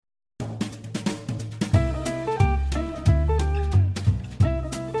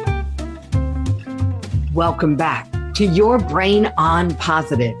Welcome back to Your Brain on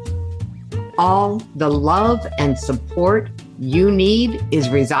Positive. All the love and support you need is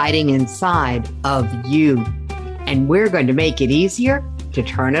residing inside of you. And we're going to make it easier to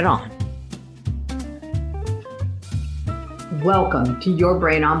turn it on. Welcome to Your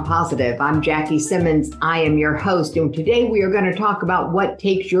Brain on Positive. I'm Jackie Simmons. I am your host. And today we are going to talk about what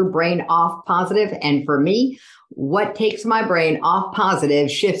takes your brain off positive. And for me, what takes my brain off positive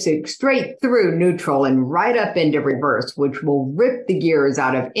shifts it straight through neutral and right up into reverse, which will rip the gears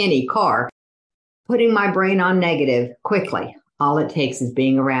out of any car. Putting my brain on negative quickly. All it takes is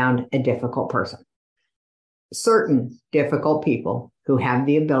being around a difficult person. Certain difficult people who have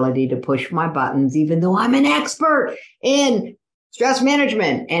the ability to push my buttons, even though I'm an expert in stress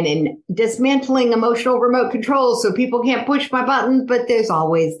management and in dismantling emotional remote control so people can't push my buttons, but there's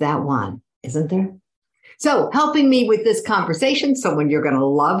always that one, isn't there? So helping me with this conversation, someone you're going to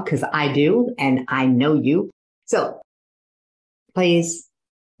love because I do, and I know you. So please,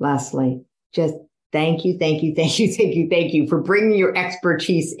 Leslie, just thank you for bringing your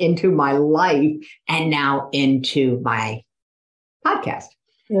expertise into my life and now into my podcast.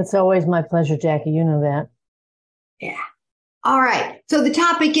 It's always my pleasure, Jackie. You know that. Yeah. All right. So the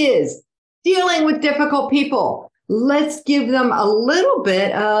topic is dealing with difficult people. Let's give them a little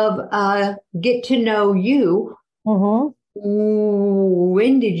bit of get to know you. Mm-hmm.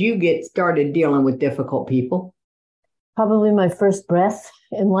 When did you get started dealing with difficult people? Probably my first breath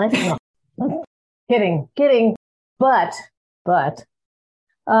in life. No. Kidding. But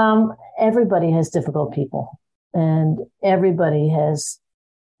everybody has difficult people, and everybody has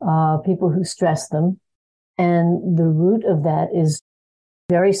people who stress them. And the root of that is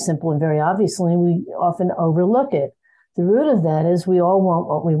very simple and very obviously, we often overlook it. The root of that is we all want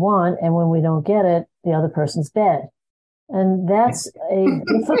what we want, and when we don't get it, the other person's bad. And that's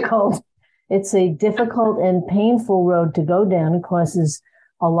it's a difficult and painful road to go down. It causes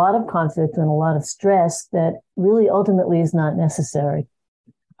a lot of conflict and a lot of stress that really ultimately is not necessary.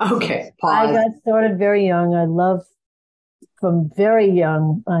 Okay, pause. I got started very young. I love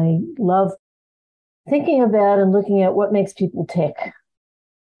thinking about and looking at what makes people tick.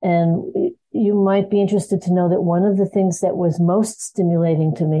 And you might be interested to know that one of the things that was most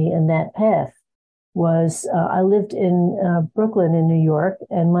stimulating to me in that path was I lived in Brooklyn in New York,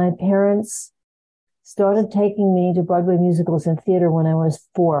 and my parents started taking me to Broadway musicals and theater when I was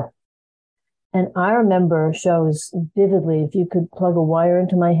 4. And I remember shows vividly. If you could plug a wire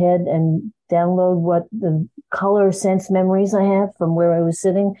into my head and download what the color sense memories I have from where I was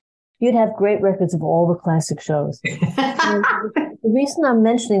sitting, you'd have great records of all the classic shows. The reason I'm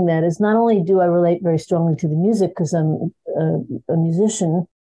mentioning that is not only do I relate very strongly to the music because I'm a musician,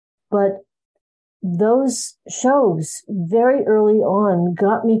 but those shows very early on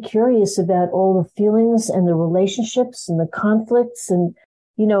got me curious about all the feelings and the relationships and the conflicts. And,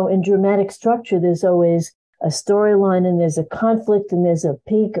 you know, in dramatic structure, there's always a storyline and there's a conflict and there's a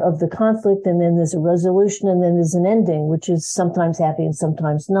peak of the conflict and then there's a resolution and then there's an ending, which is sometimes happy and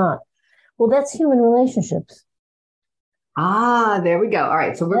sometimes not. Well, that's human relationships. There we go. All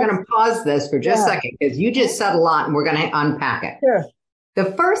right. So we're going to pause this for just a second because you just said a lot and we're going to unpack it. Sure.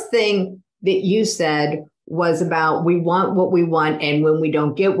 The first thing that you said was about we want what we want, and when we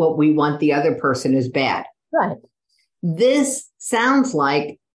don't get what we want, the other person is bad. Right. This sounds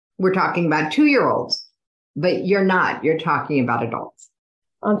like we're talking about 2-year-olds, but you're not. You're talking about adults.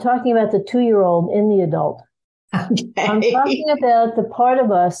 I'm talking about the 2-year-old in the adult. Okay. I'm talking about the part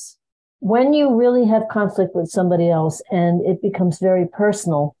of us when you really have conflict with somebody else and it becomes very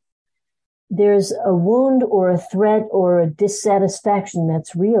personal. There's a wound or a threat or a dissatisfaction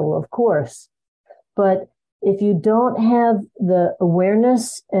that's real, of course. But if you don't have the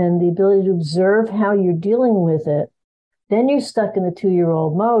awareness and the ability to observe how you're dealing with it, then you're stuck in the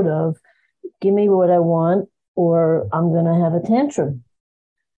 2-year-old mode of, give me what I want, or I'm going to have a tantrum.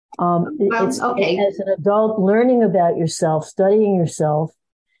 It's as an adult, learning about yourself, studying yourself,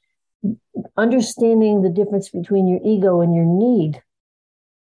 understanding the difference between your ego and your need.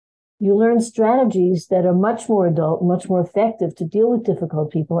 You learn strategies that are much more adult, much more effective to deal with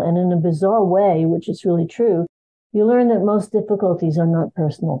difficult people. And in a bizarre way, which is really true, you learn that most difficulties are not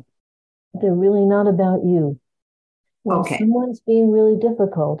personal. They're really not about you. When someone's being really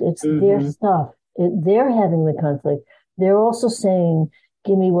difficult, it's their stuff. They're having the conflict. They're also saying,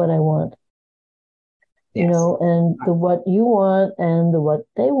 give me what I want. Yes. You know, and the what you want and the what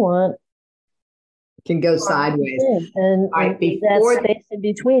they want can go sideways. And that space in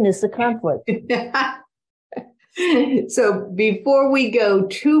between is the conflict. So before we go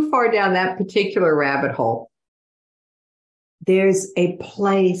too far down that particular rabbit hole, there's a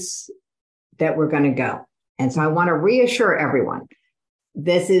place that we're going to go. And so I want to reassure everyone,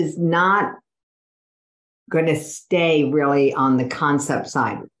 this is not going to stay really on the concept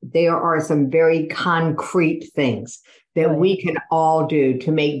side. There are some very concrete things that we can all do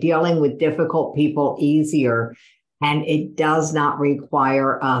to make dealing with difficult people easier. And it does not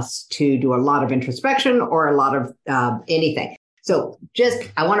require us to do a lot of introspection or a lot of anything. So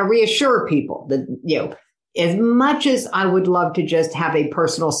I want to reassure people that, as much as I would love to just have a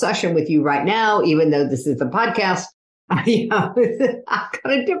personal session with you right now, even though this is a podcast, I'm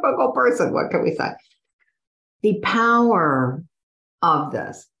kind of difficult person. What can we say? The power of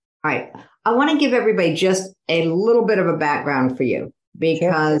this. All right. I want to give everybody just a little bit of a background for you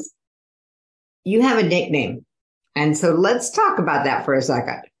because you have a nickname. And so let's talk about that for a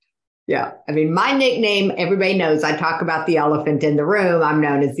second. Yeah. I mean, my nickname, everybody knows I talk about the elephant in the room. I'm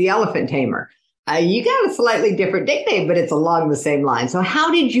known as the elephant tamer. You got a slightly different nickname, but it's along the same line. So how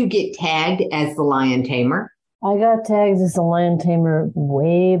did you get tagged as the lion tamer? I got tagged as the lion tamer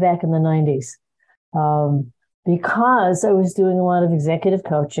way back in the 90s. Because I was doing a lot of executive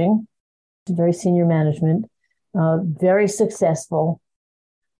coaching, very senior management, very successful,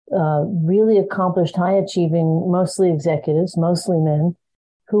 really accomplished, high achieving, mostly executives, mostly men,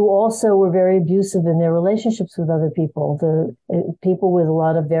 who also were very abusive in their relationships with other people, people with a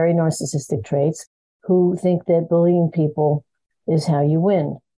lot of very narcissistic traits who think that bullying people is how you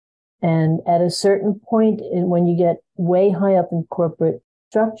win. And at a certain point, when you get way high up in corporate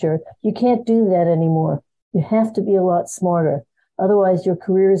structure, you can't do that anymore. You have to be a lot smarter. Otherwise, your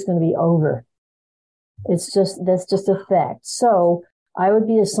career is going to be over. That's just a fact. So I would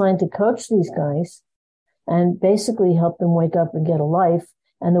be assigned to coach these guys and basically help them wake up and get a life.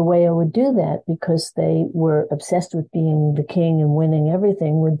 And the way I would do that, because they were obsessed with being the king and winning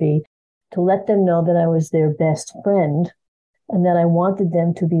everything, would be to let them know that I was their best friend and that I wanted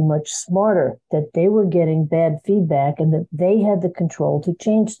them to be much smarter, that they were getting bad feedback and that they had the control to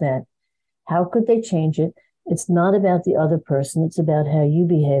change that. How could they change it? It's not about the other person. It's about how you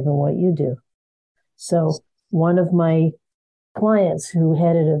behave and what you do. So one of my clients who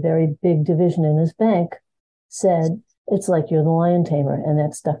headed a very big division in his bank said, it's like you're the lion tamer. And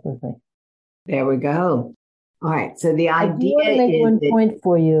that stuck with me. There we go. All right. So the idea I do want to make one point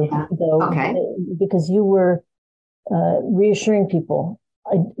for you, though, because you were reassuring people.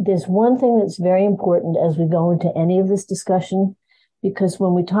 There's one thing that's very important as we go into any of this discussion, because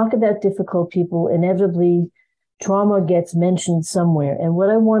when we talk about difficult people, inevitably trauma gets mentioned somewhere. And what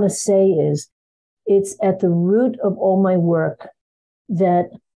I want to say is it's at the root of all my work that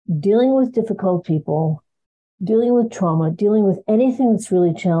dealing with difficult people, dealing with trauma, dealing with anything that's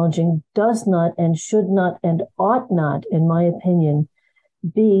really challenging does not and should not and ought not, in my opinion,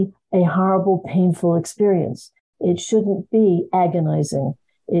 be a horrible, painful experience. It shouldn't be agonizing.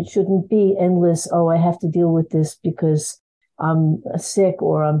 It shouldn't be endless, I have to deal with this because I'm sick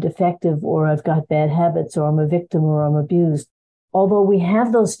or I'm defective or I've got bad habits or I'm a victim or I'm abused. Although we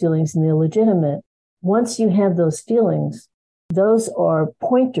have those feelings and they're legitimate, once you have those feelings, those are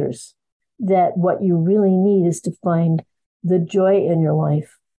pointers that what you really need is to find the joy in your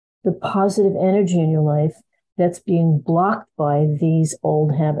life, the positive energy in your life that's being blocked by these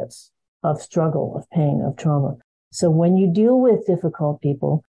old habits of struggle, of pain, of trauma. So when you deal with difficult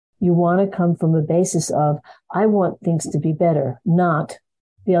people, you want to come from a basis of, I want things to be better, not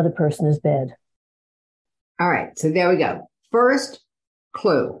the other person is bad. All right. So there we go. First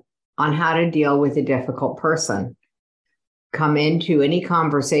clue on how to deal with a difficult person. Come into any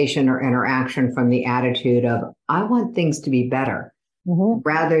conversation or interaction from the attitude of, I want things to be better,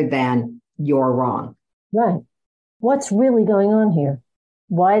 rather than you're wrong. Right. What's really going on here?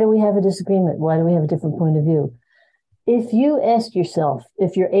 Why do we have a disagreement? Why do we have a different point of view? If you ask yourself,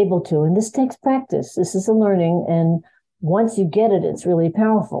 if you're able to, and this takes practice, this is a learning, and once you get it, it's really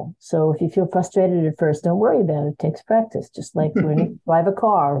powerful. So if you feel frustrated at first, don't worry about it. It takes practice, just like when you drive a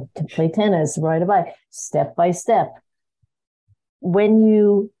car, to play tennis, ride a bike, step by step. When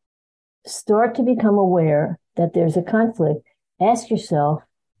you start to become aware that there's a conflict, ask yourself,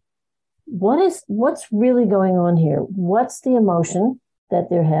 what's really going on here? What's the emotion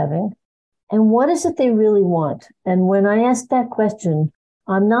that they're having? And what is it they really want? And when I ask that question,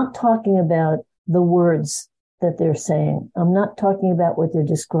 I'm not talking about the words that they're saying. I'm not talking about what they're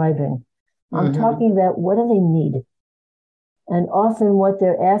describing. I'm talking about what do they need? And often what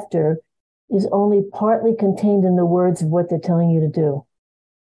they're after is only partly contained in the words of what they're telling you to do.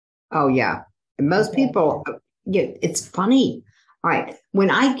 Oh, yeah. Most people, it's funny. All right.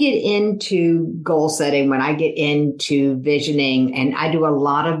 When I get into goal setting, when I get into visioning, and I do a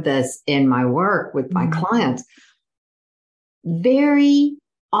lot of this in my work with my clients, very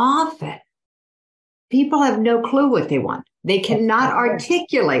often people have no clue what they want. They cannot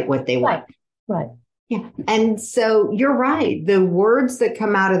articulate what they want. Right. Yeah. And so you're right. The words that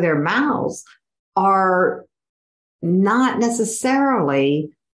come out of their mouths are not necessarily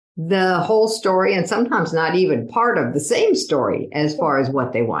the whole story, and sometimes not even part of the same story as far as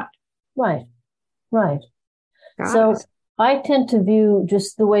what they want. Right. Got So it. I tend to view,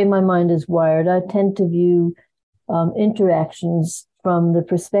 just the way my mind is wired, I tend to view interactions from the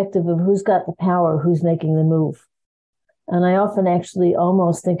perspective of who's got the power, who's making the move. And I often actually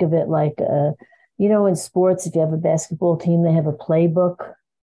almost think of it like, in sports, if you have a basketball team, they have a playbook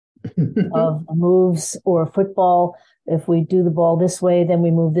of moves, or football. If we do the ball this way, then we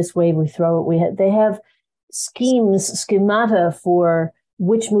move this way, we throw it. They have schemata for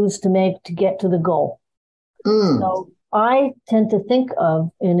which moves to make to get to the goal. So I tend to think of,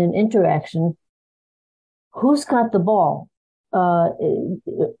 in an interaction, who's got the ball?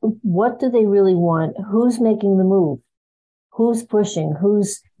 What do they really want? Who's making the move? Who's pushing?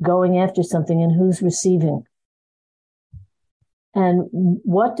 Who's going after something? And who's receiving? And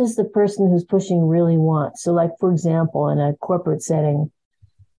what does the person who's pushing really want? So, like, for example, in a corporate setting,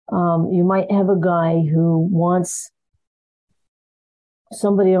 you might have a guy who wants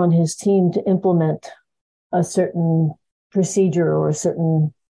somebody on his team to implement a certain procedure or a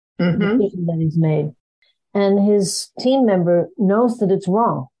certain decision that he's made. And his team member knows that it's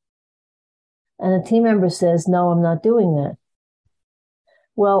wrong. And the team member says, no, I'm not doing that.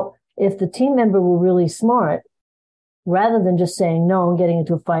 Well, if the team member were really smart, rather than just saying no and getting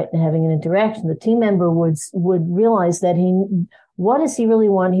into a fight and having an interaction, the team member would realize that what does he really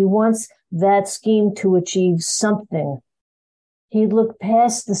want? He wants that scheme to achieve something. He'd look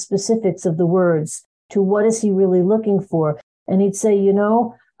past the specifics of the words to what is he really looking for. And he'd say,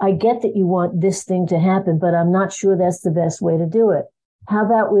 I get that you want this thing to happen, but I'm not sure that's the best way to do it. How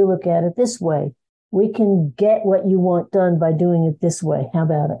about we look at it this way? We can get what you want done by doing it this way. How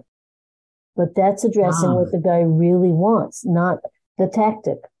about it? But that's addressing what the guy really wants, not the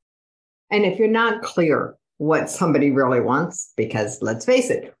tactic. And if you're not clear what somebody really wants, because let's face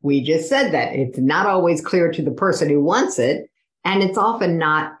it, we just said that it's not always clear to the person who wants it, and it's often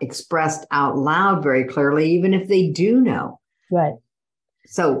not expressed out loud very clearly, even if they do know. Right.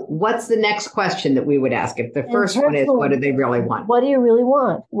 So what's the next question that we would ask? If the first one is, what do they really want? What do you really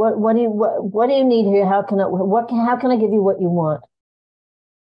want? What do you need here? How can I give you what you want?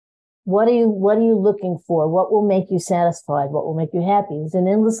 What are you looking for? What will make you satisfied? What will make you happy? It's an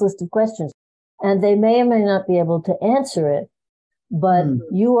endless list of questions. And they may or may not be able to answer it, but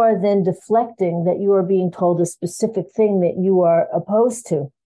you are then deflecting that you are being told a specific thing that you are opposed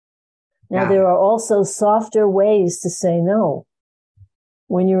to. Now, there are also softer ways to say no.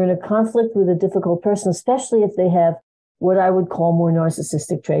 When you're in a conflict with a difficult person, especially if they have what I would call more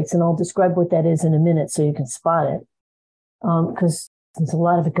narcissistic traits, and I'll describe what that is in a minute so you can spot it, because there's a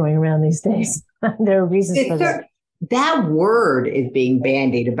lot of it going around these days. There are reasons for that. That word is being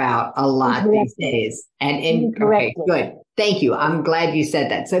bandied about a lot these days. And okay, good. Thank you. I'm glad you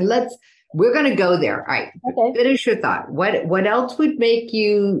said that. So we're going to go there. All right. Okay. Finish your thought. What else would make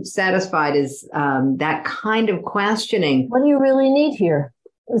you satisfied is that kind of questioning. What do you really need here?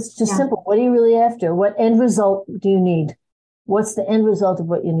 It's just simple. What are you really after? What end result do you need? What's the end result of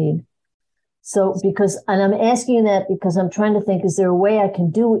what you need? So and I'm asking you that because I'm trying to think, is there a way I can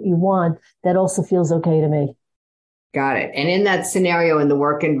do what you want that also feels okay to me? Got it. And in that scenario, in the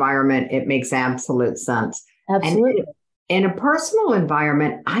work environment, it makes absolute sense. Absolutely. And in a personal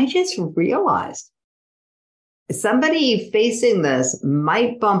environment, I just realized somebody facing this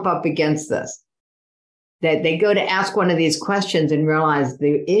might bump up against this, that they go to ask one of these questions and realize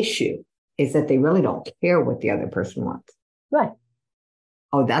the issue is that they really don't care what the other person wants. Right.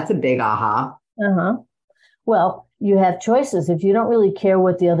 Oh, that's a big aha. Well, you have choices. If you don't really care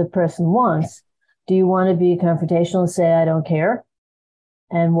what the other person wants, do you want to be confrontational and say, I don't care,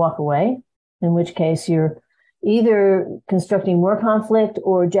 and walk away? In which case you're either constructing more conflict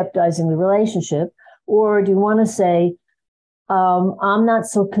or jeopardizing the relationship. Or do you want to say, I'm not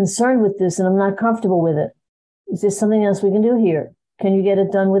so concerned with this and I'm not comfortable with it. Is there something else we can do here? Can you get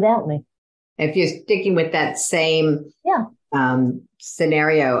it done without me? If you're sticking with that same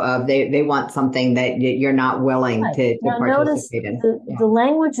scenario of they want something that you're not willing to participate in. The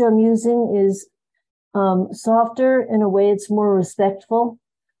language I'm using is softer in a way it's more respectful,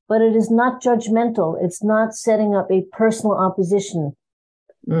 but it is not judgmental. It's not setting up a personal opposition.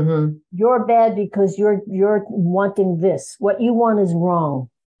 You're bad because you're wanting this. What you want is wrong.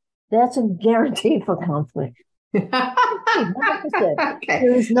 That's a guarantee for conflict. 100%. Okay.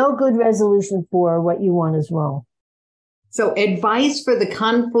 There is no good resolution for what you want is wrong. So advice for the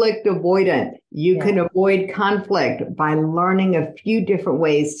conflict avoidant. You can avoid conflict by learning a few different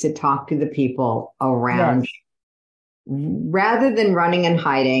ways to talk to the people around you, rather than running and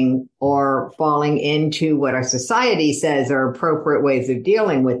hiding or falling into what our society says are appropriate ways of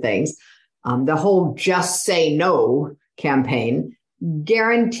dealing with things. The whole just say no campaign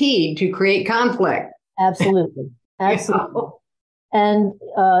guaranteed to create conflict. Absolutely. Absolutely. And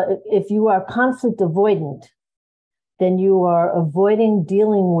if you are conflict avoidant, then you are avoiding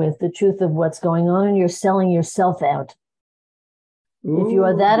dealing with the truth of what's going on and you're selling yourself out. Ooh. If you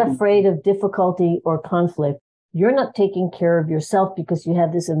are that afraid of difficulty or conflict, you're not taking care of yourself because you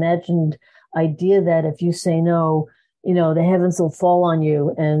have this imagined idea that if you say no, the heavens will fall on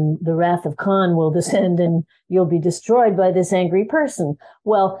you and the wrath of Khan will descend and you'll be destroyed by this angry person.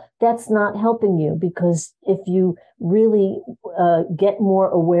 Well, that's not helping you, because if you really get more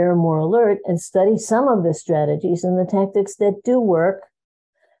aware, more alert, and study some of the strategies and the tactics that do work,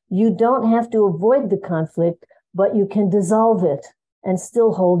 you don't have to avoid the conflict, but you can dissolve it and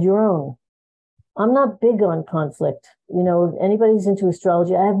still hold your own. I'm not big on conflict. If anybody's into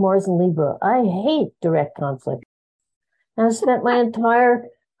astrology, I have Mars in Libra. I hate direct conflict. I've spent my entire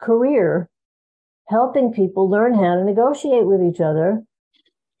career helping people learn how to negotiate with each other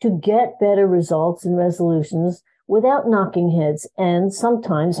to get better results and resolutions without knocking heads. And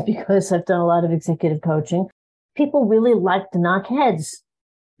sometimes, because I've done a lot of executive coaching, people really like to knock heads.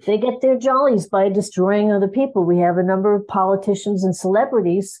 They get their jollies by destroying other people. We have a number of politicians and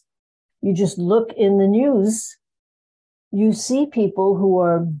celebrities. You just look in the news, you see people who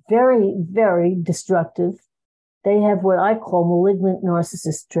are very, very destructive. They have what I call malignant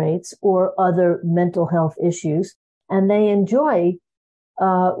narcissist traits or other mental health issues, and they enjoy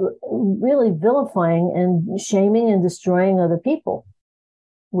really vilifying and shaming and destroying other people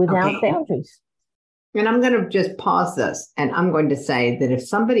without boundaries. And I'm going to just pause this, and I'm going to say that if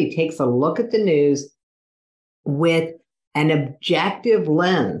somebody takes a look at the news with an objective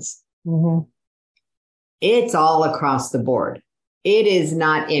lens, it's all across the board. It is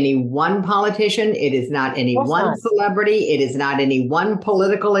not any one politician. It is not any one celebrity. It is not any one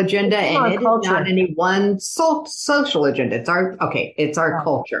political agenda. And it is not any one social agenda. It's our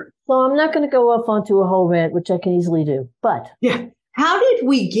culture. So I'm not going to go off onto a whole rant, which I can easily do. But how did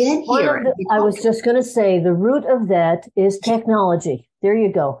we get here? I was just going to say the root of that is technology. There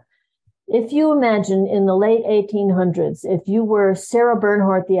you go. If you imagine in the late 1800s, if you were Sarah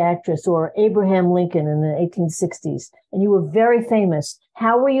Bernhardt, the actress, or Abraham Lincoln in the 1860s, and you were very famous,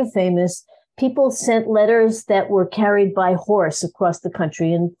 how were you famous? People sent letters that were carried by horse across the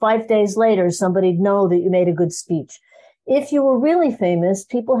country, and 5 days later, somebody'd know that you made a good speech. If you were really famous,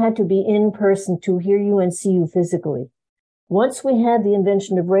 people had to be in person to hear you and see you physically. Once we had the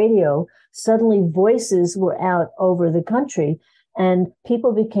invention of radio, suddenly voices were out over the country. And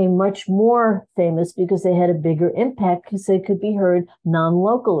people became much more famous because they had a bigger impact because they could be heard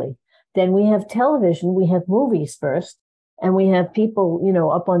non-locally. Then we have television, we have movies first, and we have people,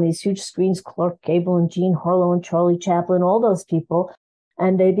 up on these huge screens, Clark Gable and Jean Harlow and Charlie Chaplin, all those people,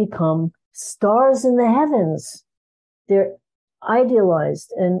 and they become stars in the heavens. They're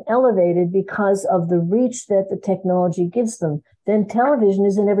idealized and elevated because of the reach that the technology gives them. Then television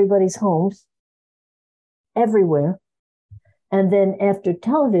is in everybody's homes, everywhere. And then after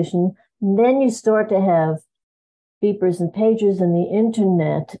television, then you start to have beepers and pagers and the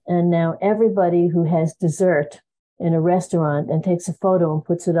internet. And now everybody who has dessert in a restaurant and takes a photo and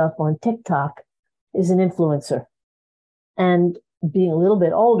puts it up on TikTok is an influencer. And being a little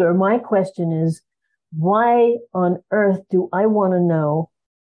bit older, my question is, why on earth do I want to know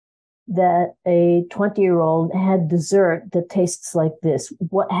that a 20-year-old had dessert that tastes like this?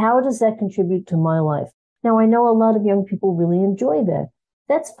 How does that contribute to my life? Now, I know a lot of young people really enjoy that.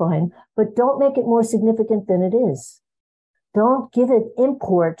 That's fine, but don't make it more significant than it is. Don't give it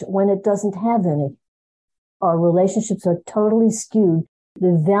import when it doesn't have any. Our relationships are totally skewed.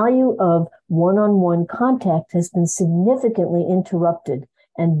 The value of one-on-one contact has been significantly interrupted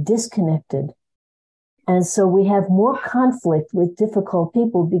and disconnected. And so we have more conflict with difficult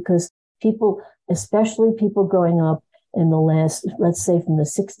people because people, especially people growing up in the last, let's say from the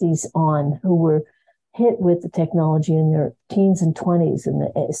 60s on, who were hit with the technology in their teens and 20s in the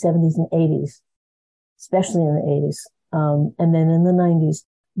 70s and 80s, especially in the 80s, and then in the 90s.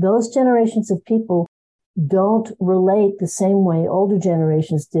 Those generations of people don't relate the same way older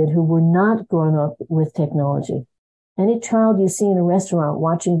generations did who were not grown up with technology. Any child you see in a restaurant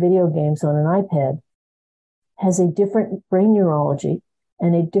watching video games on an iPad has a different brain neurology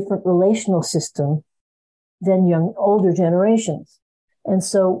and a different relational system than older generations. And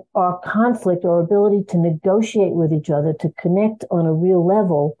so our conflict, our ability to negotiate with each other, to connect on a real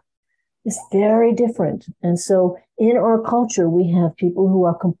level is very different. And so in our culture, we have people who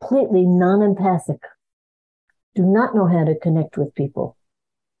are completely non-empathic, do not know how to connect with people.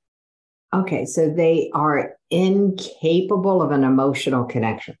 Okay, so they are incapable of an emotional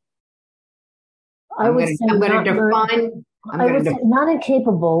connection. I would say not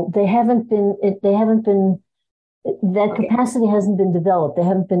incapable. They haven't been, that capacity hasn't been developed. They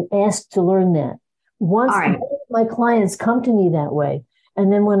haven't been asked to learn that. Once my clients come to me that way,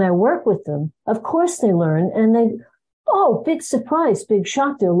 and then when I work with them, of course they learn, and big surprise, big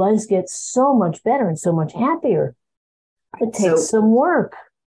shock. Their lives get so much better and so much happier. It takes some work,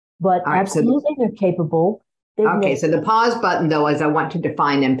 but absolutely they're capable. So the pause button, though, is I want to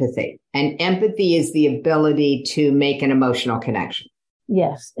define empathy. And empathy is the ability to make an emotional connection.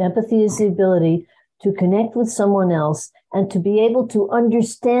 Yes, empathy is the ability to connect with someone else and to be able to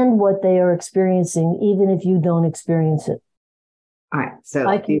understand what they are experiencing, even if you don't experience it. All right. So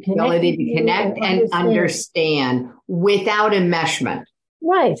the ability to connect and understand without enmeshment.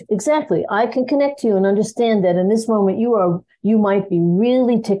 Right, exactly. I can connect to you and understand that in this moment you might be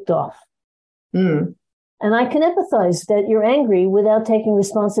really ticked off. Mm. And I can empathize that you're angry without taking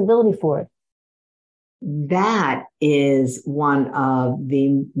responsibility for it. That is one of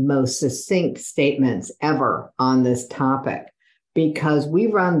the most succinct statements ever on this topic, because we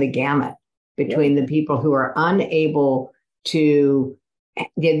run the gamut between the people who are unable to,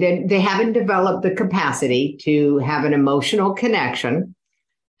 they haven't developed the capacity to have an emotional connection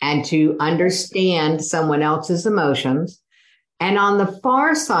and to understand someone else's emotions. And on the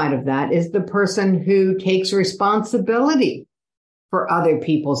far side of that is the person who takes responsibility for other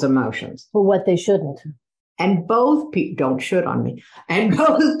people's emotions. For what they shouldn't. And both people, don't should on me. And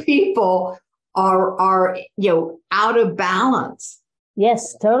both people are out of balance.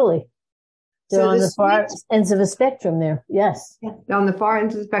 Yes, totally. They're on the far ends of a spectrum there. Yes. Yeah, on the far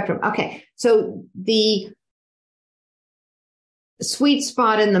ends of the spectrum. Okay. So the sweet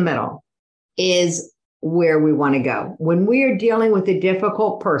spot in the middle is where we want to go. When we are dealing with a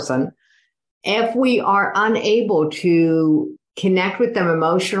difficult person, if we are unable to connect with them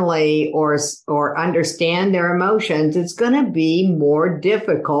emotionally or understand their emotions, it's going to be more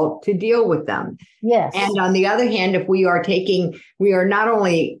difficult to deal with them. Yes. And on the other hand, if we are not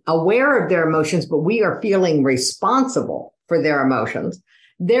only aware of their emotions, but we are feeling responsible for their emotions,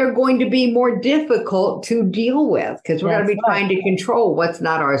 they're going to be more difficult to deal with because we're going to be trying to control what's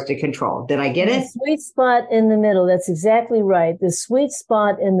not ours to control. Did I get it? The sweet spot in the middle. That's exactly right. The sweet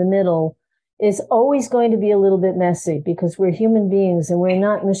spot in the middle is always going to be a little bit messy because we're human beings and we're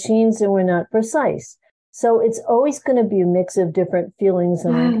not machines and we're not precise. So it's always going to be a mix of different feelings.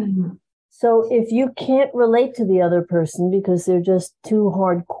 So if you can't relate to the other person because they're just too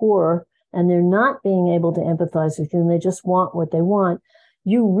hardcore and they're not being able to empathize with you and they just want what they want,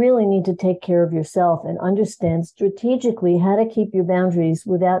 you really need to take care of yourself and understand strategically how to keep your boundaries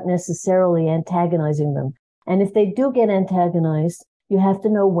without necessarily antagonizing them. And if they do get antagonized, you have to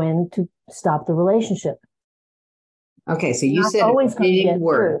know when to stop the relationship. Okay, so you said a big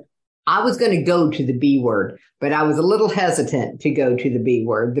word. I was going to go to the B word, but I was a little hesitant to go to the B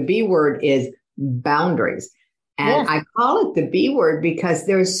word. The B word is boundaries. And I call it the B word because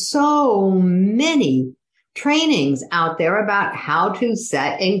there's so many trainings out there about how to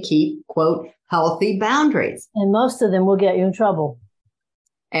set and keep, quote, healthy boundaries. And most of them will get you in trouble.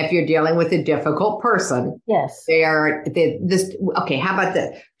 If you're dealing with a difficult person. Yes. Okay, how about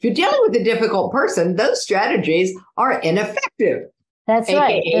this? If you're dealing with a difficult person, those strategies are ineffective. That's AKA,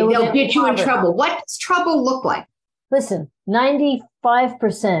 right. They'll get you in trouble. What does trouble look like? Listen, 95%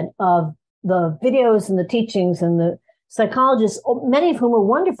 of the videos and the teachings and the psychologists, many of whom are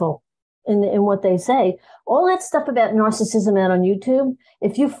wonderful in what they say, all that stuff about narcissism out on YouTube,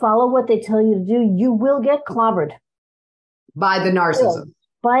 if you follow what they tell you to do, you will get clobbered. By the narcissist.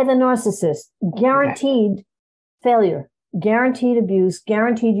 By the narcissist. Guaranteed failure, guaranteed abuse,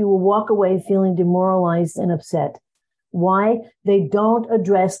 guaranteed you will walk away feeling demoralized and upset. Why? They don't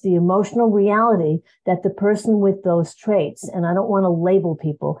address the emotional reality that the person with those traits, and I don't want to label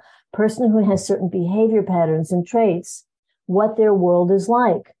people, person who has certain behavior patterns and traits, what their world is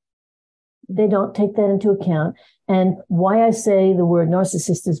like. They don't take that into account. And why I say the word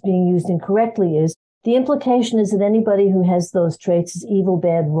narcissist is being used incorrectly is the implication is that anybody who has those traits is evil,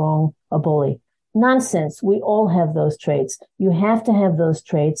 bad, wrong, a bully. Nonsense. We all have those traits. You have to have those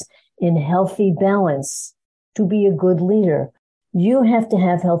traits in healthy balance to be a good leader. You have to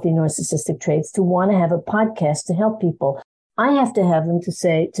have healthy narcissistic traits to want to have a podcast to help people. I have to have them to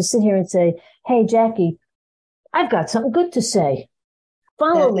sit here and say, hey, Jackie, I've got something good to say.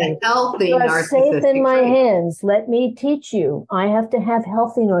 Follow me. Healthy You are safe in my trait. hands. Let me teach you. I have to have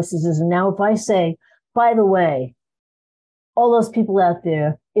healthy narcissism. Now, if I say, by the way, all those people out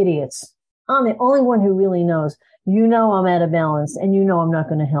there, idiots. I'm the only one who really knows. You know I'm out of balance, and you know I'm not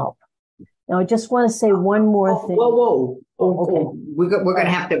going to help. Now, I just want to say one more thing. Whoa. Okay. We're going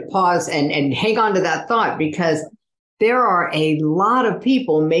to have to pause and hang on to that thought, because there are a lot of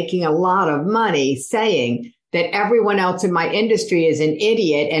people making a lot of money saying that everyone else in my industry is an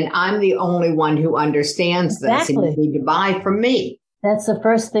idiot and I'm the only one who understands this and you need to buy from me. That's the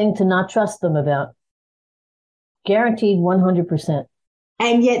first thing to not trust them about. Guaranteed 100%.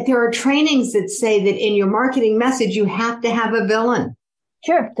 And yet there are trainings that say that in your marketing message, you have to have a villain.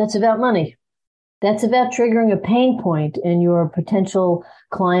 Sure, that's about money. That's about triggering a pain point in your potential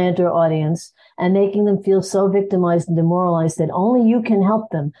client or audience and making them feel so victimized and demoralized that only you can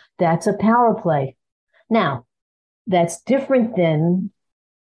help them. That's a power play. Now, that's different than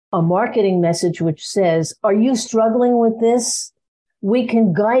a marketing message which says, are you struggling with this? We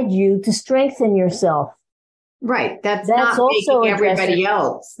can guide you to strengthen yourself. Right. That's not also making everybody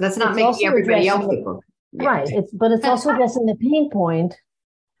else. That's not making everybody else people. Right. But it's also addressing the pain point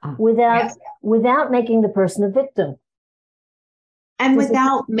without making the person a victim. And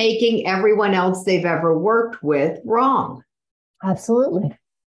without making everyone else they've ever worked with wrong. Absolutely.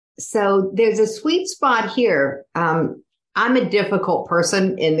 So there's a sweet spot here. I'm a difficult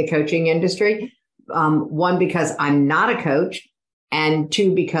person in the coaching industry. One, because I'm not a coach. And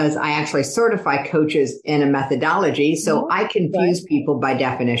two, because I actually certify coaches in a methodology. So I confuse people by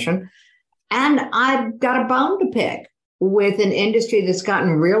definition. And I've got a bone to pick with an industry that's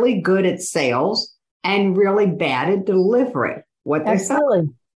gotten really good at sales and really bad at delivering what they're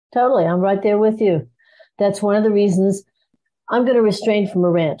selling. Totally. I'm right there with you. That's one of the reasons I'm going to restrain from a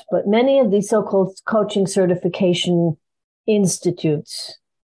rant. But many of these so-called coaching certification institutes,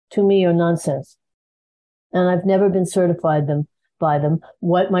 to me, are nonsense. And I've never been certified by them.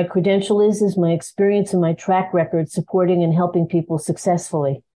 What my credential is my experience and my track record supporting and helping people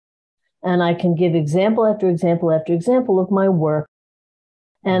successfully. And I can give example after example after example of my work.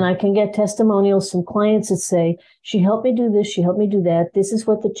 And I can get testimonials from clients that say, she helped me do this, she helped me do that. This is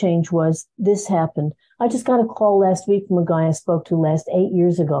what the change was. This happened. I just got a call last week from a guy I spoke to 8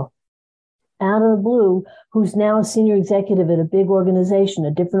 years ago, out of the blue, who's now a senior executive at a big organization,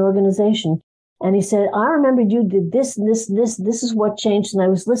 a different organization. And he said, I remember you did this and this and this. This is what changed. And I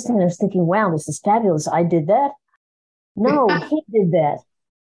was listening and I was thinking, wow, this is fabulous. I did that. No, he did that.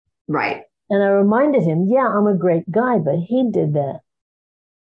 Right. And I reminded him, yeah, I'm a great guy, but he did that.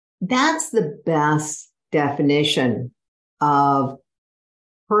 That's the best definition of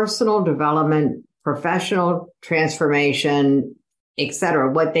personal development, professional transformation, et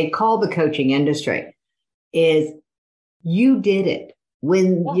cetera. What they call the coaching industry is you did it.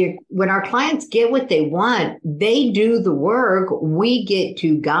 When our clients get what they want, they do the work. We get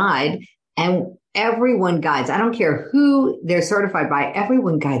to guide, and everyone guides. I don't care who they're certified by.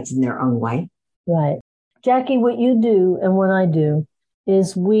 Everyone guides in their own way. Right. Jackie, what you do and what I do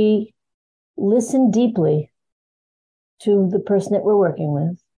is we listen deeply to the person that we're working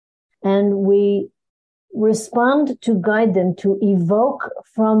with, and we respond to guide them, to evoke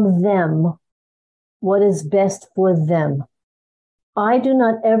from them what is best for them. I do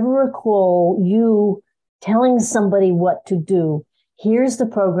not ever recall you telling somebody what to do. Here's the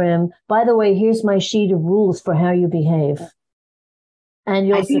program. By the way, here's my sheet of rules for how you behave.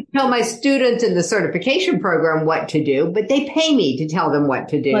 And I do tell my students in the certification program what to do, but they pay me to tell them what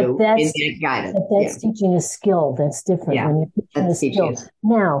to do in that guidance. But that's teaching a skill. That's different. Yeah, when you're teaching a skill.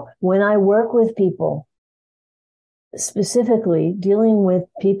 Now, when I work with people, specifically dealing with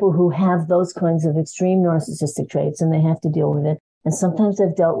people who have those kinds of extreme narcissistic traits, and they have to deal with it. And sometimes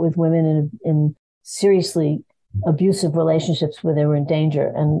I've dealt with women in seriously abusive relationships where they were in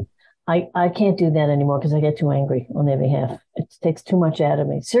danger. And I can't do that anymore because I get too angry on their behalf. It takes too much out of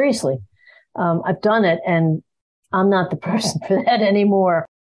me. Seriously. I've done it and I'm not the person for that anymore.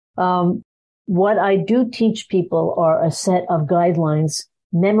 What I do teach people are a set of guidelines.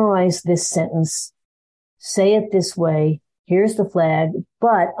 Memorize this sentence. Say it this way. Here's the flag.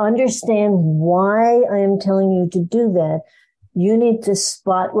 But understand why I am telling you to do that. You need to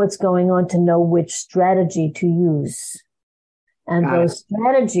spot what's going on to know which strategy to use. And those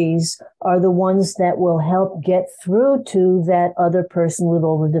strategies are the ones that will help get through to that other person with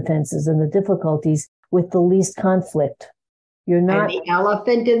all the defenses and the difficulties with the least conflict. You're not. And the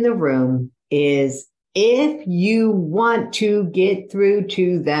elephant in the room is if you want to get through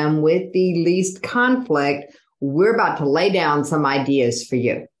to them with the least conflict, we're about to lay down some ideas for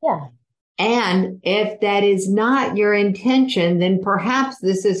you. Yeah. And if that is not your intention, then perhaps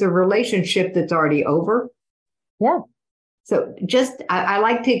this is a relationship that's already over. Yeah. So I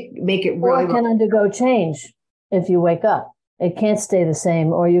like to make it really. Or it can undergo change if you wake up. It can't stay the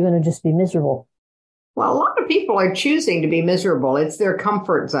same, or you're going to just be miserable. Well, a lot of people are choosing to be miserable. It's their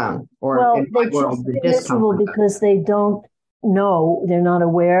comfort zone, or in my world, the discomfort zone. Because they don't know, they're not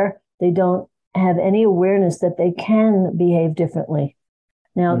aware, they don't have any awareness that they can behave differently.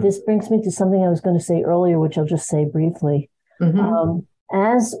 Now, this brings me to something I was going to say earlier, which I'll just say briefly.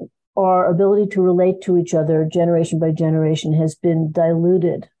 As our ability to relate to each other generation by generation has been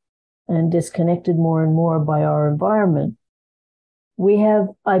diluted and disconnected more and more by our environment, we have,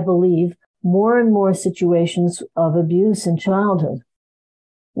 I believe, more and more situations of abuse in childhood,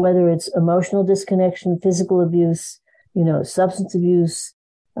 whether it's emotional disconnection, physical abuse, substance abuse,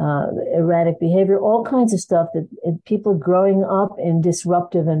 erratic behavior, all kinds of stuff that people growing up in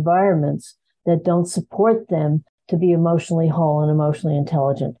disruptive environments that don't support them to be emotionally whole and emotionally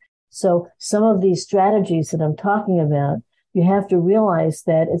intelligent. So some of these strategies that I'm talking about, you have to realize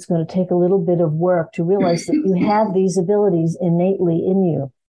that it's going to take a little bit of work to realize that you have these abilities innately in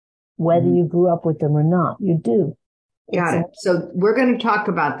you, whether you grew up with them or not. You do. Got it. So we're going to talk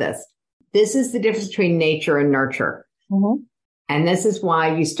about this. This is the difference between nature and nurture. And this is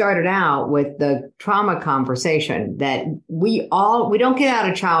why you started out with the trauma conversation, that we don't get out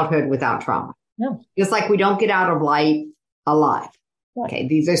of childhood without trauma. No. Just like we don't get out of life alive. Right. Okay.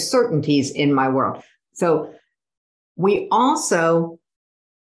 These are certainties in my world. So we also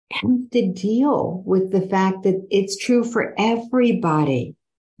have to deal with the fact that it's true for everybody.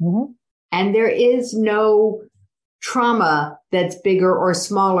 And there is no trauma that's bigger or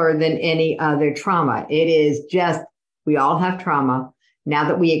smaller than any other trauma. It is just, we all have trauma. Now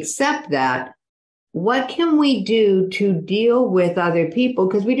that we accept that, what can we do to deal with other people?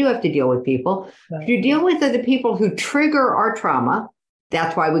 Because we do have to deal with people. Right. To deal with other people who trigger our trauma,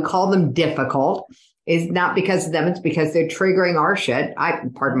 that's why we call them difficult, is not because of them, it's because they're triggering our shit.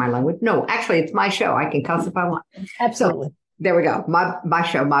 Pardon my language. No, actually, it's my show. I can cuss if I want. Absolutely. So, there we go. My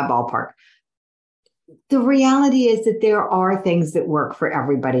show, my ballpark. The reality is that there are things that work for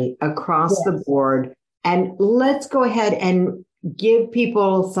everybody across the board. And let's go ahead and give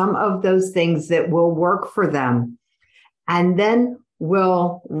people some of those things that will work for them. And then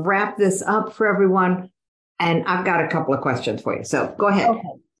we'll wrap this up for everyone. And I've got a couple of questions for you. So go ahead. Okay.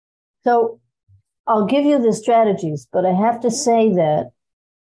 So I'll give you the strategies, but I have to say that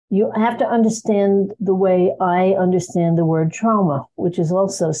you have to understand the way I understand the word trauma, which is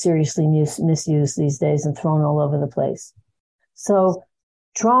also seriously misused these days and thrown all over the place. So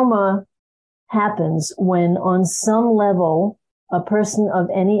trauma happens when on some level, a person of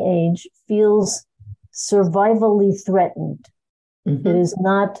any age feels survivally threatened. It is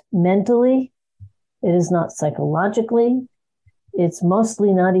not mentally, it is not psychologically, it's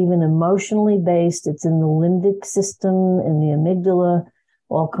mostly not even emotionally based. It's in the limbic system, in the amygdala,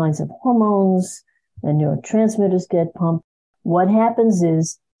 all kinds of hormones and neurotransmitters get pumped. What happens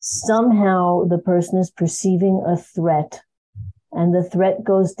is somehow the person is perceiving a threat, and the threat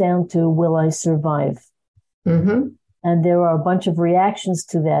goes down to, will I survive? And there are a bunch of reactions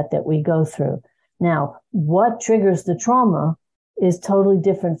to that we go through. Now, what triggers the trauma is totally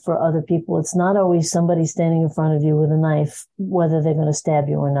different for other people. It's not always somebody standing in front of you with a knife, whether they're going to stab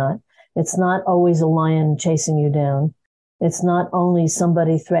you or not. It's not always a lion chasing you down. It's not only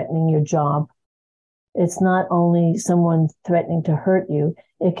somebody threatening your job. It's not only someone threatening to hurt you.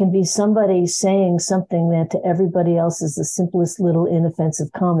 It can be somebody saying something that to everybody else is the simplest little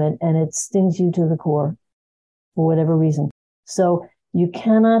inoffensive comment, and it stings you to the core for whatever reason. So you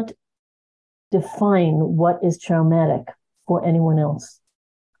cannot define what is traumatic for anyone else.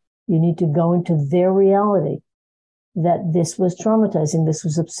 You need to go into their reality that this was traumatizing, this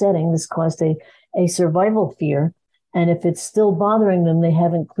was upsetting, this caused a survival fear. And if it's still bothering them, they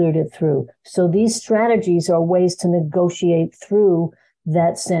haven't cleared it through. So these strategies are ways to negotiate through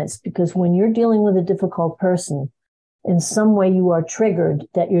that sense, because when you're dealing with a difficult person, in some way you are triggered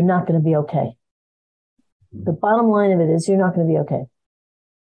that you're not going to be okay. The bottom line of it is you're not going to be okay.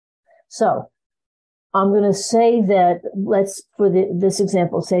 So I'm going to say that this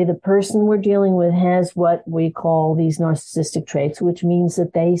example, say the person we're dealing with has what we call these narcissistic traits, which means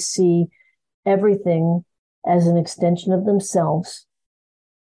that they see everything as an extension of themselves.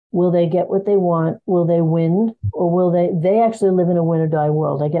 Will they get what they want? Will they win? Or will they actually live in a win or die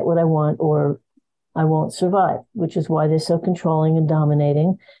world? I get what I want or I won't survive, which is why they're so controlling and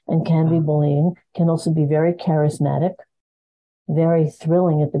dominating and can be bullying, can also be very charismatic, very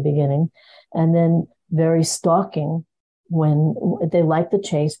thrilling at the beginning, and then very stalking, when they like the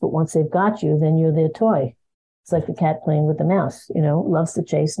chase, but once they've got you, then you're their toy. It's like the cat playing with the mouse, loves the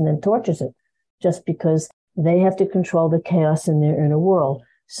chase and then tortures it just because they have to control the chaos in their inner world.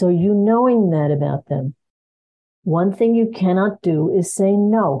 So you knowing that about them, one thing you cannot do is say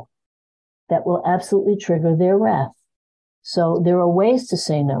no. That will absolutely trigger their wrath. So there are ways to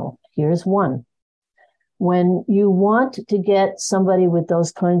say no. Here's one. When you want to get somebody with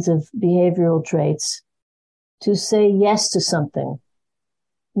those kinds of behavioral traits to say yes to something,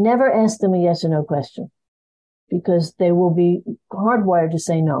 never ask them a yes or no question, because they will be hardwired to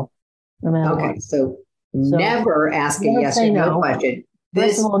say no, no matter what. Okay, so never ask a yes or no question.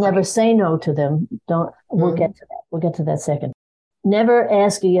 First of all, never say no to them. We'll get to that. We'll get to that second. Never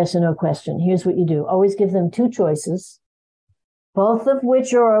ask a yes or no question. Here's what you do. Always give them two choices, both of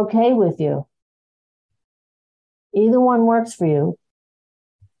which are okay with you. Either one works for you.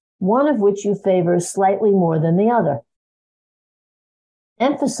 One of which you favor slightly more than the other.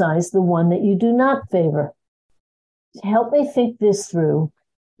 Emphasize the one that you do not favor. Help me think this through.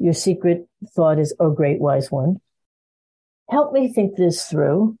 Your secret thought is, oh, great wise one. Help me think this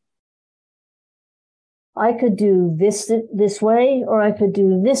through. I could do this way, or I could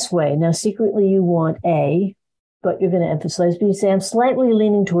do this way. Now, secretly you want A, but you're going to emphasize B. You say, I'm slightly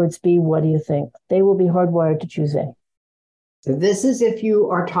leaning towards B. What do you think? They will be hardwired to choose A. So this is if you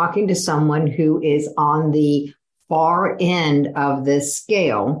are talking to someone who is on the far end of this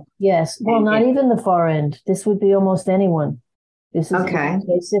scale. Yes. Well, not even the far end. This would be almost anyone. This is okay.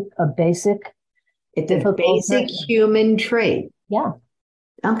 a basic. It's a basic human trait. Yeah.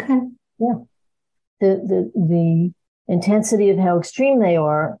 Okay. Yeah. The intensity of how extreme they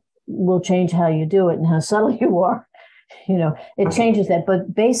are will change how you do it and how subtle you are. It changes that.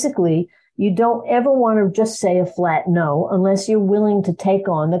 But basically, you don't ever want to just say a flat no unless you're willing to take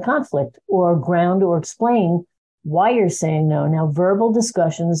on the conflict or ground or explain why you're saying no. Now, verbal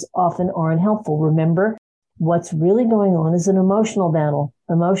discussions often aren't helpful. Remember, what's really going on is an emotional battle,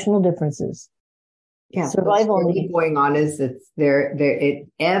 emotional differences. Yeah, survival. What's really going on is if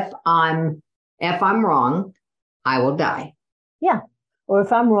I'm wrong, I will die. Yeah. Or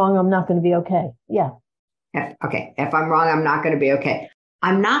if I'm wrong, I'm not going to be okay. Yeah. If I'm wrong, I'm not going to be okay.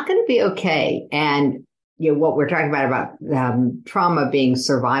 I'm not going to be okay. And what we're talking about trauma being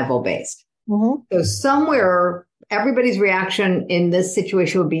survival based. Mm-hmm. So somewhere, everybody's reaction in this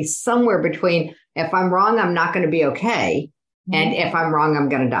situation would be somewhere between, if I'm wrong, I'm not going to be okay. Mm-hmm. And if I'm wrong, I'm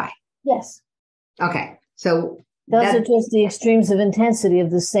going to die. Yes. Okay. So those are just the extremes of intensity of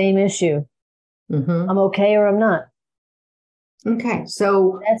the same issue. Mm-hmm. I'm okay or I'm not. Okay.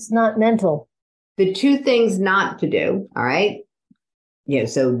 So that's not mental. The two things not to do. All right.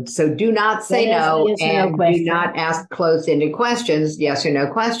 So do not say no, yes and no do not ask closed-ended questions, yes or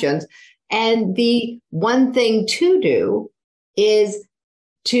no questions. And the one thing to do is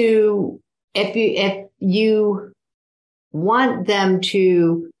to, if you want them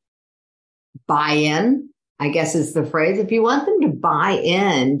to buy in, I guess is the phrase, if you want them to buy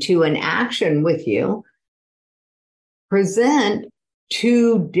in to an action with you, present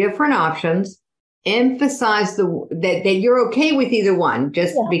two different options. Emphasize that you're okay with either one,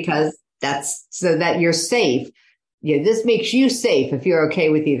 just because that's so that you're safe. This makes you safe if you're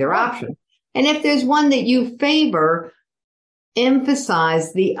okay with either option. And if there's one that you favor,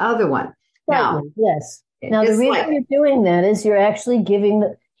 emphasize the other one. Now, yes. Now, the reason you're doing that is you're actually giving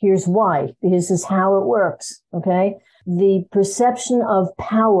here's why. This is how it works. Okay. The perception of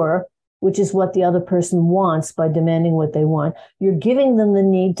power, which is what the other person wants by demanding what they want. You're giving them the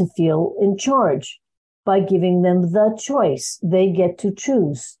need to feel in charge by giving them the choice. They get to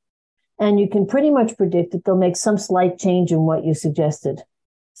choose. And you can pretty much predict that they'll make some slight change in what you suggested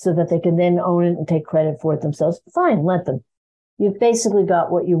so that they can then own it and take credit for it themselves. Fine, let them. You've basically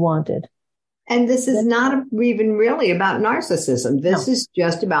got what you wanted. And this is not even really about narcissism. This is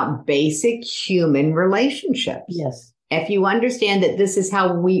just about basic human relationships. Yes. If you understand that this is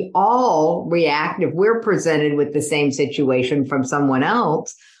how we all react, if we're presented with the same situation from someone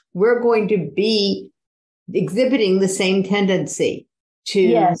else, we're going to be exhibiting the same tendency to.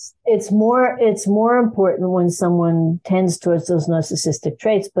 Yes, it's more important when someone tends towards those narcissistic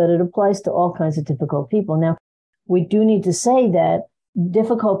traits, but it applies to all kinds of difficult people. Now, we do need to say that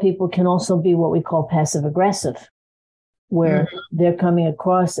difficult people can also be what we call passive aggressive, where they're coming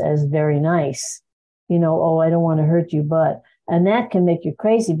across as very nice. Oh, I don't want to hurt you, and that can make you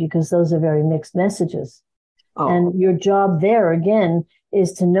crazy because those are very mixed messages. Oh. And your job there, again,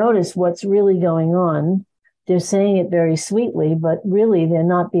 is to notice what's really going on. They're saying it very sweetly, but really they're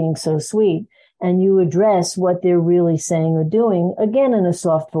not being so sweet. And you address what they're really saying or doing, again, in a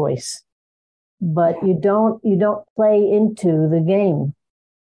soft voice. but you don't play into the game.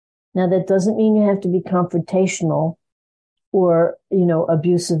 Now, that doesn't mean you have to be confrontational or,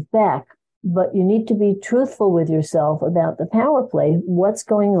 abusive back, but you need to be truthful with yourself about the power play. What's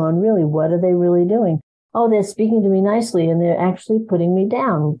going on really? What are they really doing? Oh, they're speaking to me nicely and they're actually putting me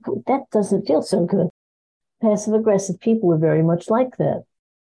down. That doesn't feel so good. Passive aggressive people are very much like that.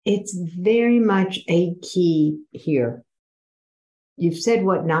 It's very much a key here. You've said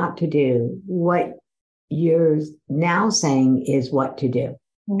what not to do. What you're now saying is what to do.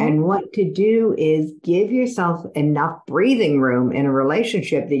 Mm-hmm. And what to do is give yourself enough breathing room in a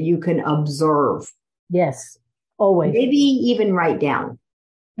relationship that you can observe. Yes, always. Maybe even write down.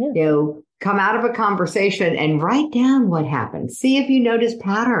 Yeah. Come out of a conversation and write down what happened. See if you notice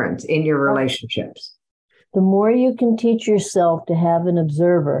patterns in your relationships. The more you can teach yourself to have an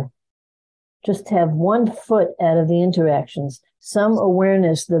observer, just have 1 foot out of the interactions, some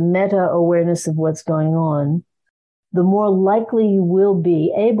awareness, the meta-awareness of what's going on, the more likely you will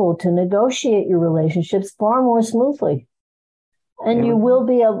be able to negotiate your relationships far more smoothly. And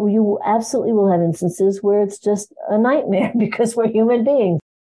you absolutely will have instances where it's just a nightmare because we're human beings.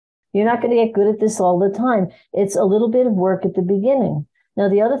 You're not going to get good at this all the time. It's a little bit of work at the beginning. Now,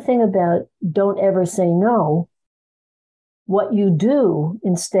 the other thing about don't ever say no, what you do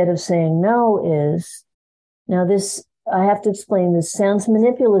instead of saying no is, now this, I have to explain, this sounds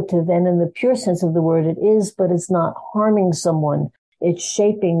manipulative, and in the pure sense of the word it is, but it's not harming someone. It's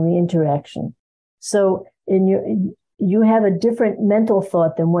shaping the interaction. So you have a different mental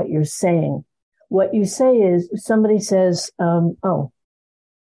thought than what you're saying. What you say is, if somebody says, oh,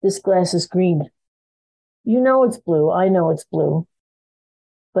 this glass is green. You know it's blue. I know it's blue.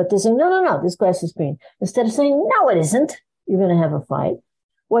 But they're saying, no, this glass is green. Instead of saying, no, it isn't, you're going to have a fight.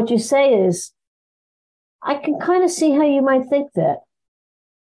 What you say is, I can kind of see how you might think that.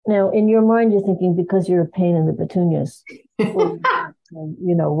 Now, in your mind, you're thinking because you're a pain in the petunias, or,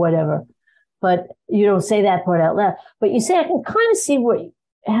 whatever. But you don't say that part out loud. But you say, I can kind of see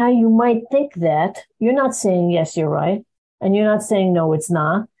how you might think that. You're not saying, yes, you're right. And you're not saying, no, it's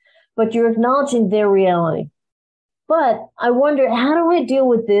not. But you're acknowledging their reality. But I wonder, how do I deal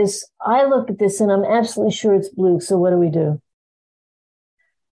with this? I look at this and I'm absolutely sure it's blue. So what do?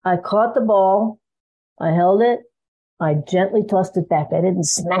 I caught the ball. I held it. I gently tossed it back. I didn't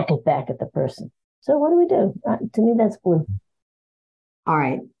smack it back at the person. So what do? To me, that's blue. All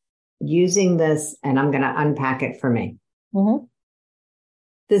right. Using this, and I'm going to unpack it for me. Mm-hmm.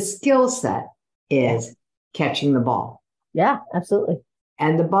 The skill set is catching the ball. Yeah, absolutely.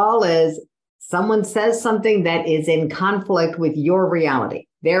 And the ball is someone says something that is in conflict with your reality.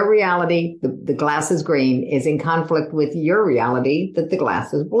 Their reality, the glass is green, is in conflict with your reality that the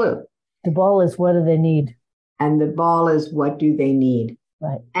glass is blue. The ball is, what do they need? And the ball is, what do they need?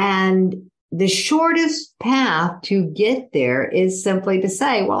 Right. And the shortest path to get there is simply to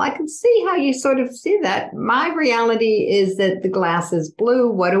say, well, I can see how you sort of see that. My reality is that the glass is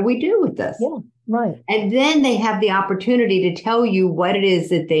blue. What do we do with this? Yeah, right. And then they have the opportunity to tell you what it is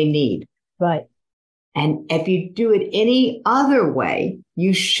that they need. Right. And if you do it any other way,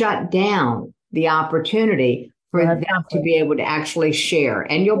 you shut down the opportunity for them to be able to actually share,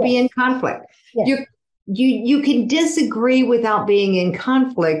 and you'll be in conflict. Yes. You can disagree without being in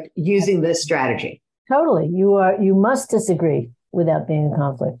conflict using this strategy. Totally. You must disagree without being in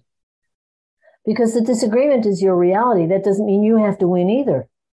conflict. Because the disagreement is your reality. That doesn't mean you have to win either.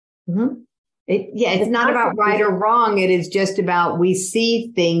 Mm-hmm. It's not about right or wrong. It is just about, we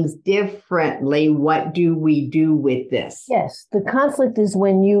see things differently. What do we do with this? Yes. The conflict is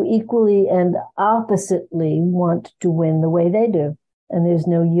when you equally and oppositely want to win the way they do. And there's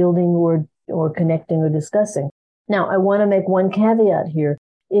no yielding or connecting or discussing. Now, I want to make one caveat here.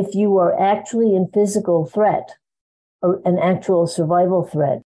 If you are actually in physical threat, or an actual survival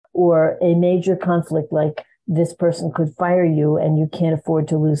threat, or a major conflict like this person could fire you and you can't afford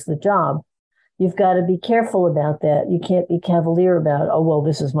to lose the job, you've got to be careful about that. You can't be cavalier about, oh, well,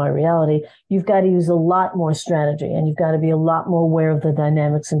 this is my reality. You've got to use a lot more strategy, and you've got to be a lot more aware of the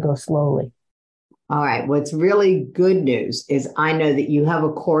dynamics and go slowly. All right. What's really good news is I know that you have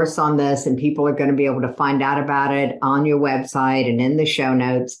a course on this, and people are going to be able to find out about it on your website and in the show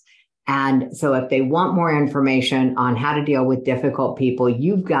notes. And so if they want more information on how to deal with difficult people,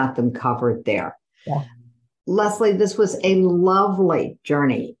 you've got them covered there. Yeah. Leslie, this was a lovely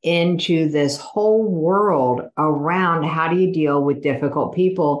journey into this whole world around how do you deal with difficult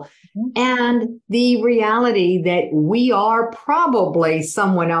people, and the reality that we are probably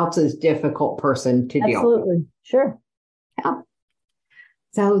someone else's difficult person to deal with. Absolutely. Sure. Yeah.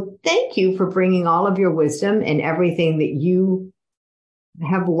 So thank you for bringing all of your wisdom and everything that you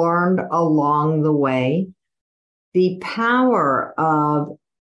have learned along the way the power of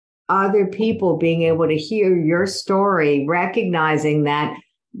other people being able to hear your story, recognizing that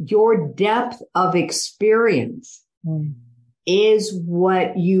your depth of experience is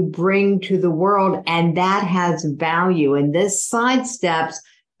what you bring to the world, and that has value. And this sidesteps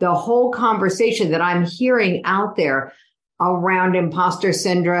the whole conversation that I'm hearing out there around imposter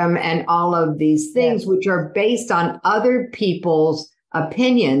syndrome and all of these things, which are based on other people's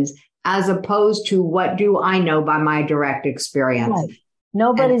opinions, as opposed to what do I know by my direct experience. Right.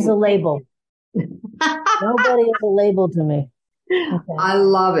 Nobody's a label. Nobody is a label to me. Okay. I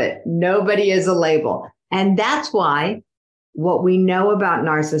love it. Nobody is a label. And that's why what we know about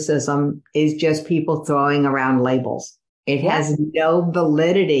narcissism is just people throwing around labels. It has no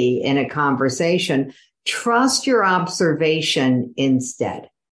validity in a conversation. Trust your observation instead.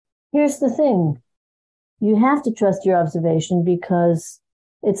 Here's the thing. You have to trust your observation because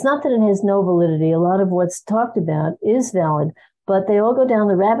it's not that it has no validity. A lot of what's talked about is valid, but they all go down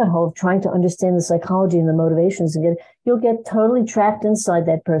the rabbit hole of trying to understand the psychology and the motivations, and you'll get totally trapped inside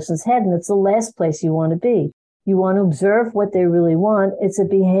that person's head, and it's the last place you want to be. You want to observe what they really want. It's a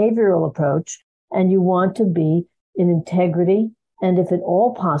behavioral approach, and you want to be in integrity and, if at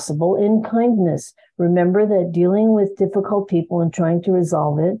all possible, in kindness. Remember that dealing with difficult people and trying to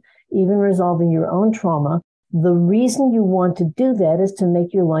resolve it, even resolving your own trauma, the reason you want to do that is to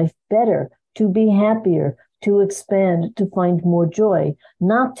make your life better, to be happier, to expand, to find more joy,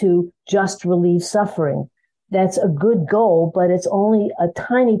 not to just relieve suffering. That's a good goal, but it's only a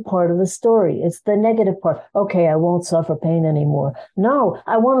tiny part of the story. It's the negative part. Okay, I won't suffer pain anymore. No,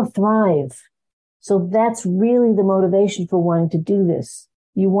 I want to thrive. So that's really the motivation for wanting to do this.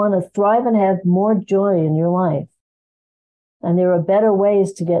 You want to thrive and have more joy in your life. And there are better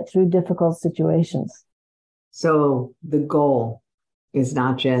ways to get through difficult situations. So the goal is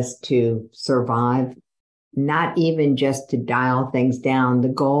not just to survive, not even just to dial things down. The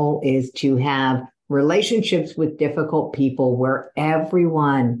goal is to have relationships with difficult people where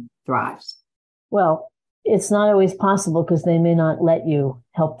everyone thrives. Well, it's not always possible because they may not let you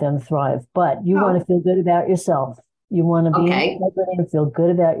help them thrive, but you want to feel good about yourself. You want to be in integrity and feel good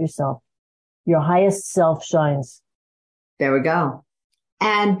about yourself. Your highest self shines. There we go.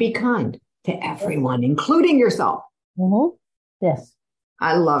 And be kind to everyone, including yourself. Mm-hmm. Yes.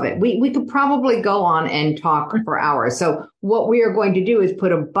 I love it. We could probably go on and talk for hours. So what we are going to do is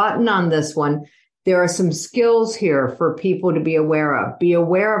put a button on this one. There are some skills here for people to be aware of. Be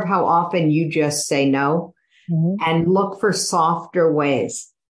aware of how often you just say no, and look for softer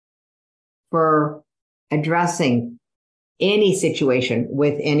ways for addressing any situation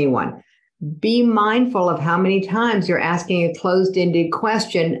with anyone. Be mindful of how many times you're asking a closed-ended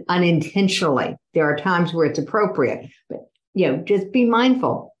question unintentionally. There are times where it's appropriate, but just be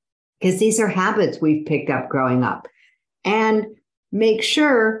mindful, because these are habits we've picked up growing up. And make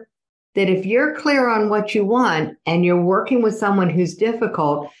sure that if you're clear on what you want and you're working with someone who's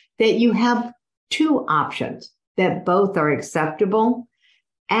difficult, that you have two options that both are acceptable.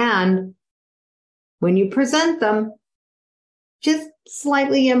 And when you present them, just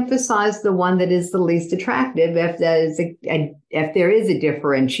slightly emphasize the one that is the least attractive if there is a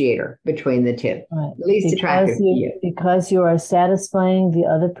differentiator between the two. Right. Least attractive to you. Because you are satisfying the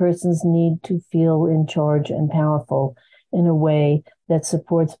other person's need to feel in charge and powerful in a way that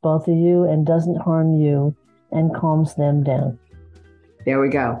supports both of you and doesn't harm you and calms them down. There we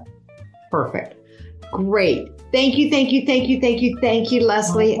go. Perfect. Great. Thank you,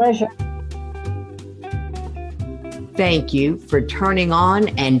 Leslie. My pleasure. Thank you for turning on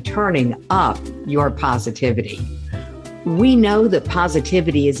and turning up your positivity. We know that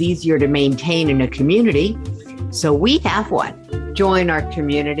positivity is easier to maintain in a community, so we have one. Join our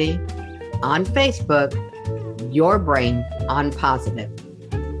community on Facebook, Your Brain on Positive.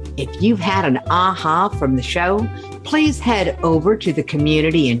 If you've had an aha from the show, please head over to the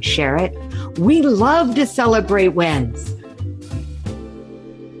community and share it. We love to celebrate wins.